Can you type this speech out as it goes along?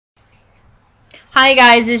Hi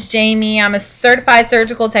guys, it's Jamie. I'm a certified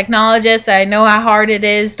surgical technologist. I know how hard it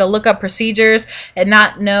is to look up procedures and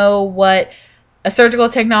not know what a surgical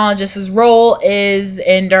technologist's role is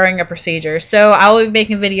in during a procedure. So I will be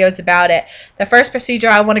making videos about it. The first procedure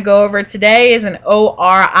I want to go over today is an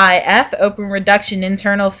ORIF, open reduction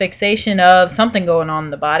internal fixation of something going on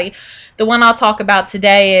in the body. The one I'll talk about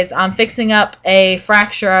today is I'm fixing up a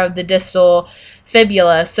fracture of the distal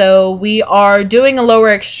fibula. So we are doing a lower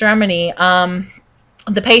extremity.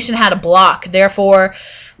 The patient had a block, therefore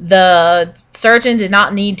the surgeon did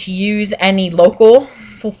not need to use any local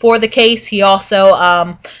for the case. He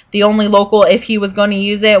also the only local, if he was going to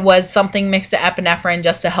use it, was something mixed to epinephrine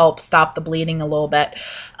just to help stop the bleeding a little bit.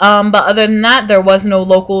 But other than that, there was no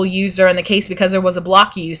local user in the case because there was a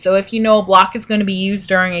block used. So if you know a block is going to be used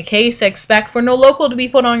during a case, expect for no local to be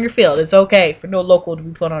put on your field. It's okay for no local to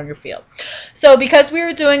be put on your field. So because we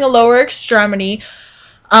were doing a lower extremity,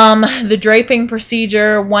 the draping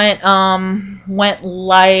procedure went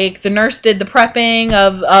like the nurse did the prepping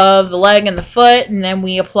of the leg and the foot, and then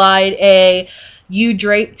we applied a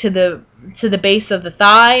U-drape to the base of the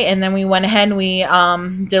thigh, and then we went ahead and we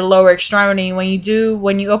did a lower extremity.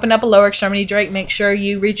 When you open up a lower extremity drape, make sure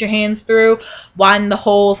you reach your hands through, widen the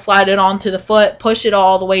hole, slide it onto the foot, push it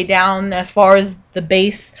all the way down as far as the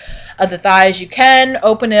base of the thigh as you can,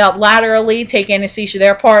 open it up laterally, take anesthesia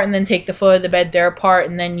there part, and then take the foot of the bed there part,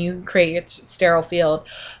 and then you create your sterile field.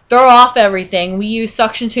 Throw off everything. We use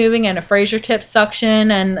suction tubing and a Fraser tip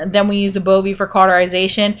suction, and then we use a Bovie for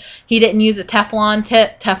cauterization. He didn't use a Teflon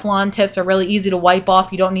tip. Teflon tips are really easy to wipe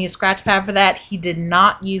off. You don't need a scratch pad for that. He did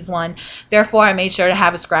not use one. Therefore, I made sure to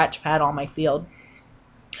have a scratch pad on my field.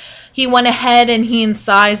 He went ahead and he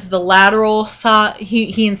incised the lateral side.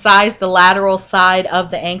 He incised the lateral side of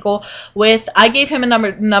the ankle with. I gave him a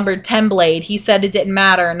number 10 blade. He said it didn't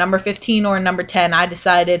matter, number 15 or number 10. I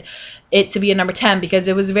decided it to be a number 10 because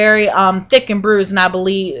it was very thick and bruised, and I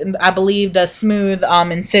believed a smooth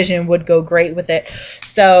incision would go great with it.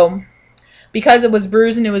 So because it was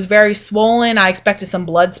bruised and it was very swollen, I expected some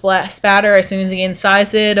blood spatter as soon as he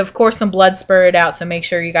incised it. Of course, some blood spurted out, so make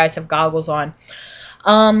sure you guys have goggles on.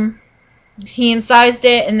 He incised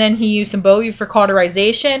it, and then he used some Bovie for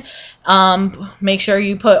cauterization. Make sure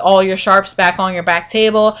you put all your sharps back on your back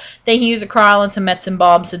table. Then he used a cryle and some mets and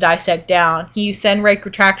bulbs to dissect down. He used send rake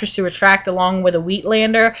retractors to retract along with a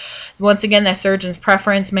Wheatlander. Once again, that surgeon's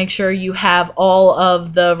preference. Make sure you have all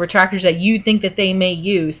of the retractors that you think that they may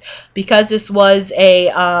use. Because this was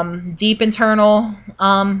a deep internal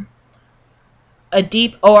a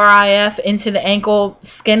deep ORIF into the ankle,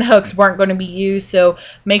 skin hooks weren't going to be used, so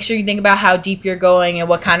make sure you think about how deep you're going and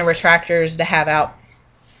what kind of retractors to have out.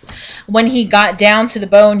 When he got down to the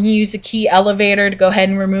bone, he used a key elevator to go ahead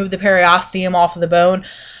and remove the periosteum off of the bone.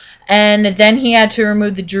 And then he had to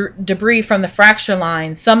remove the debris from the fracture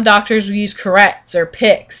line. Some doctors would use curettes or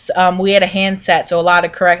picks. We had a handset, so a lot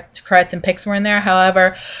of curettes and picks were in there.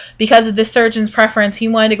 However, because of this surgeon's preference, he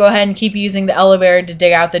wanted to go ahead and keep using the elevator to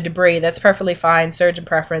dig out the debris. That's perfectly fine. Surgeon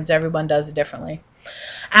preference. Everyone does it differently.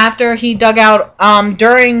 After he dug out,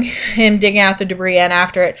 during him digging out the debris and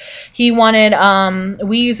after it, he wanted,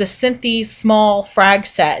 we use a Synthes Small Frag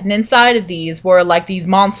Set, and inside of these were like these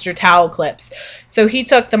monster towel clips. So he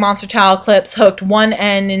took the monster towel clips, hooked one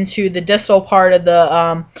end into the distal part of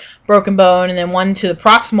the broken bone, and then one to the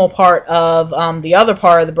proximal part of the other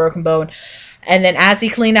part of the broken bone. And then as he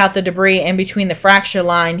cleaned out the debris in between the fracture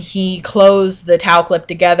line, he closed the towel clip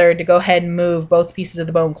together to go ahead and move both pieces of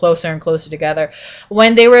the bone closer and closer together.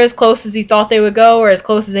 When they were as close as he thought they would go, or as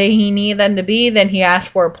close as he needed them to be, then he asked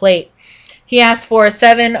for a plate. He asked for a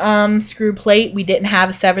 7 screw plate. We didn't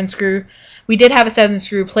have a 7 screw. We did have a 7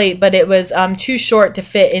 screw plate, but it was too short to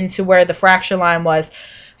fit into where the fracture line was.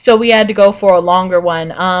 So we had to go for a longer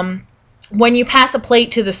one. When you pass a plate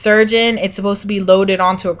to the surgeon, it's supposed to be loaded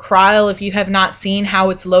onto a cryle. If you have not seen how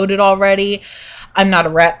it's loaded already, I'm not a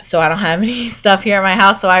rep, so I don't have any stuff here at my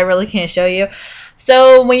house, so I really can't show you.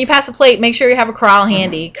 So when you pass a plate, make sure you have a cryle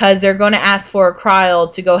handy, because they're going to ask for a cryle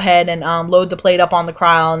to go ahead and load the plate up on the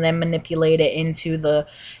cryle and then manipulate it into the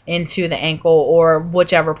ankle or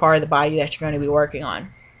whichever part of the body that you're going to be working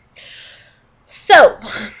on. So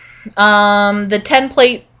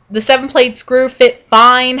the 7 plate screw fit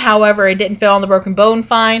fine. However, it didn't fit on the broken bone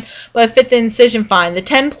fine, but it fit the incision fine. The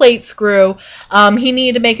 10 plate screw, he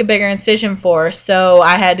needed to make a bigger incision for, so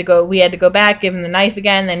we had to go back, give him the knife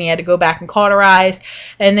again, then he had to go back and cauterize,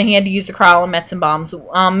 and then he had to use the cryle and mets and bombs.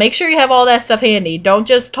 Make sure you have all that stuff handy. Don't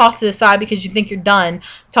just toss it to the side because you think you're done.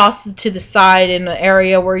 Toss it to the side in an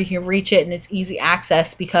area where you can reach it and it's easy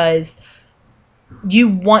access, because you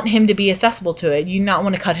want him to be accessible to it. You not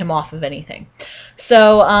want to cut him off of anything.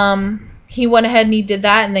 So he went ahead and he did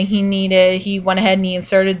that, and then he went ahead and he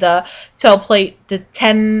inserted the tail plate, the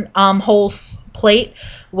 10 hole plate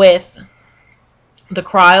with the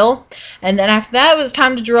cryle, and then after that it was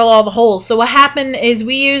time to drill all the holes. So what happened is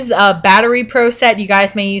we used a battery Pro set. You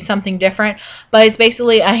guys may use something different, but it's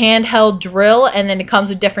basically a handheld drill, and then it comes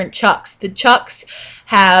with different chucks. The chucks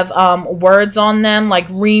have words on them like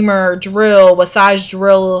reamer, drill, what size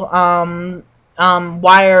drill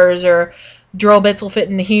wires or drill bits will fit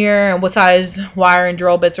into here, and what size wire and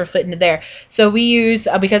drill bits will fit into there. So we used,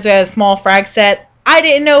 because we had a small frag set, I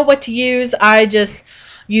didn't know what to use. I just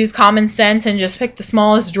used common sense and just picked the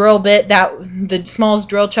smallest drill bit, the smallest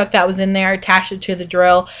drill chuck that was in there, attached it to the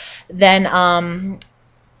drill. Then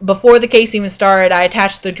before the case even started, I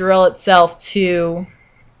attached the drill itself to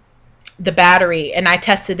the battery and I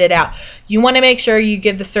tested it out. You want to make sure you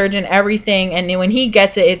give the surgeon everything, and when he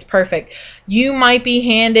gets it, it's perfect. You might be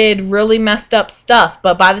handed really messed up stuff,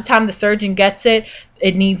 but by the time the surgeon gets it,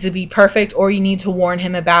 it needs to be perfect, or you need to warn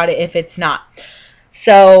him about it if it's not.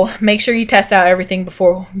 So make sure you test out everything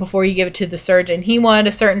before you give it to the surgeon. He wanted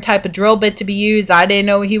a certain type of drill bit to be used. I didn't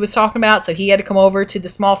know what he was talking about, so he had to come over to the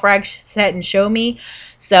small frag set and show me.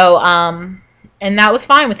 So and that was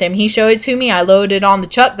fine with him. He showed it to me. I loaded it on the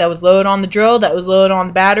chuck that was loaded on the drill, that was loaded on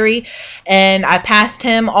the battery, and I passed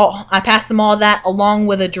him all that along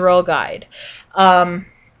with a drill guide.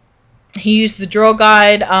 He used the drill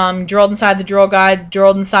guide, drilled inside the drill guide,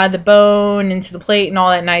 drilled inside the bone, into the plate, and all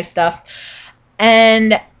that nice stuff.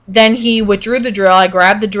 And then he withdrew the drill. I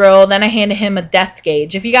grabbed the drill. Then I handed him a depth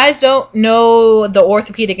gauge. If you guys don't know the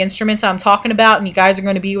orthopedic instruments I'm talking about, and you guys are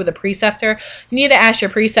going to be with a preceptor, you need to ask your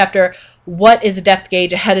preceptor, what is a depth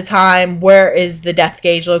gauge ahead of time? Where is the depth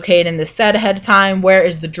gauge located in this set ahead of time? Where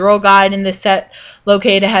is the drill guide in this set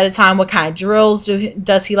located ahead of time? What kind of drills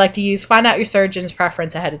does he like to use? Find out your surgeon's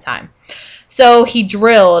preference ahead of time. So he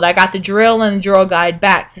drilled. I got the drill and the drill guide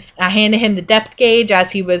back. I handed him the depth gauge.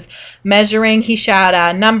 As he was measuring, he shot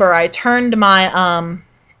a number. I turned to my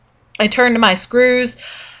screws,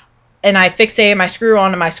 and I fixated my screw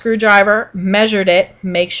onto my screwdriver, measured it,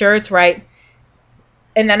 make sure it's right,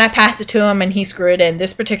 and then I passed it to him and he screwed it in.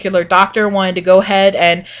 This particular doctor wanted to go ahead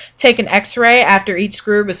and take an x-ray after each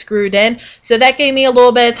screw was screwed in. So that gave me a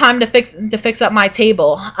little bit of time to fix up my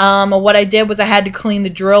table. What I did was I had to clean the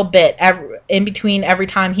drill bit in between every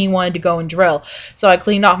time he wanted to go and drill. So I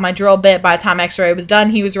cleaned off my drill bit. By the time x-ray was done,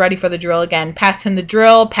 he was ready for the drill again. Passed him the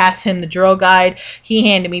drill, passed him the drill guide. He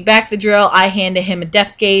handed me back the drill. I handed him a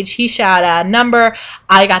depth gauge. He shot a number.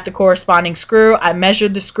 I got the corresponding screw. I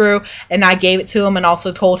measured the screw and I gave it to him, and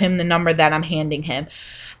also told him the number that I'm handing him.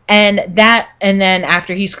 And then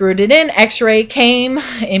after he screwed it in, x-ray came.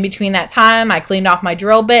 In between that time, I cleaned off my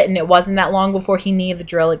drill bit, and it wasn't that long before he needed the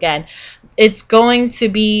drill again. It's going to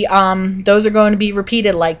be, those are going to be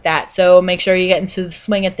repeated like that. So make sure you get into the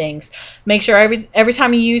swing of things. Make sure every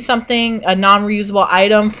time you use something, a non-reusable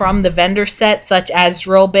item from the vendor set, such as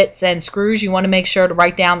drill bits and screws, you want to make sure to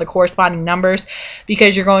write down the corresponding numbers,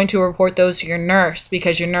 because you're going to report those to your nurse,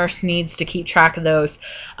 because your nurse needs to keep track of those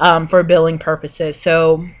for billing purposes.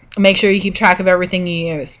 So make sure you keep track of everything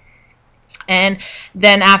you use. And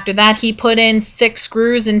then after that, he put in 6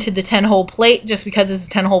 screws into the 10-hole plate. Just because it's a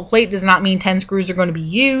 10-hole plate does not mean 10 screws are going to be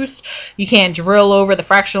used. You can't drill over the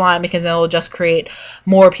fracture line, because it will just create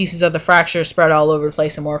more pieces of the fracture spread all over the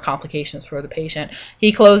place and more complications for the patient.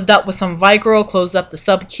 He closed up with some Vicryl, closed up the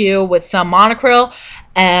sub-Q with some monocryl,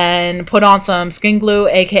 and put on some skin glue,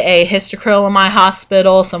 aka Histocryl in my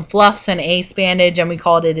hospital, some fluffs, and ace bandage, and we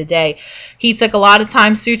called it a day. He took a lot of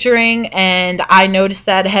time suturing, and I noticed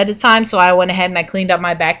that ahead of time, so I went ahead and I cleaned up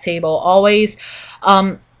my back table. Always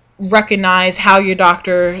recognize how your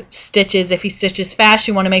doctor stitches. If he stitches fast,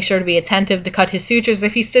 you want to make sure to be attentive to cut his sutures.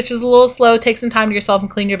 If he stitches a little slow, take some time to yourself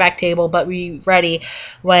and clean your back table, but be ready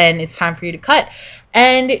when it's time for you to cut.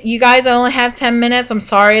 And you guys only have 10 minutes. I'm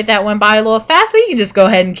sorry that went by a little fast, but you can just go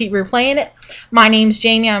ahead and keep replaying it. My name's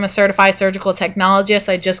Jamie. I'm a certified surgical technologist.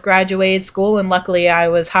 I just graduated school, and luckily I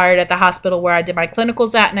was hired at the hospital where I did my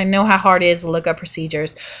clinicals at, and I know how hard it is to look up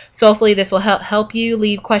procedures. So hopefully this will help you.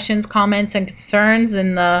 Leave questions, comments, and concerns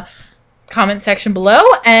in the comment section below.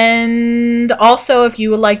 And also, if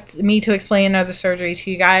you would like me to explain another surgery to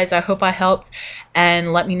you guys, I hope I helped,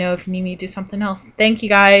 and let me know if you need me to do something else. Thank you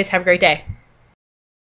guys. Have a great day.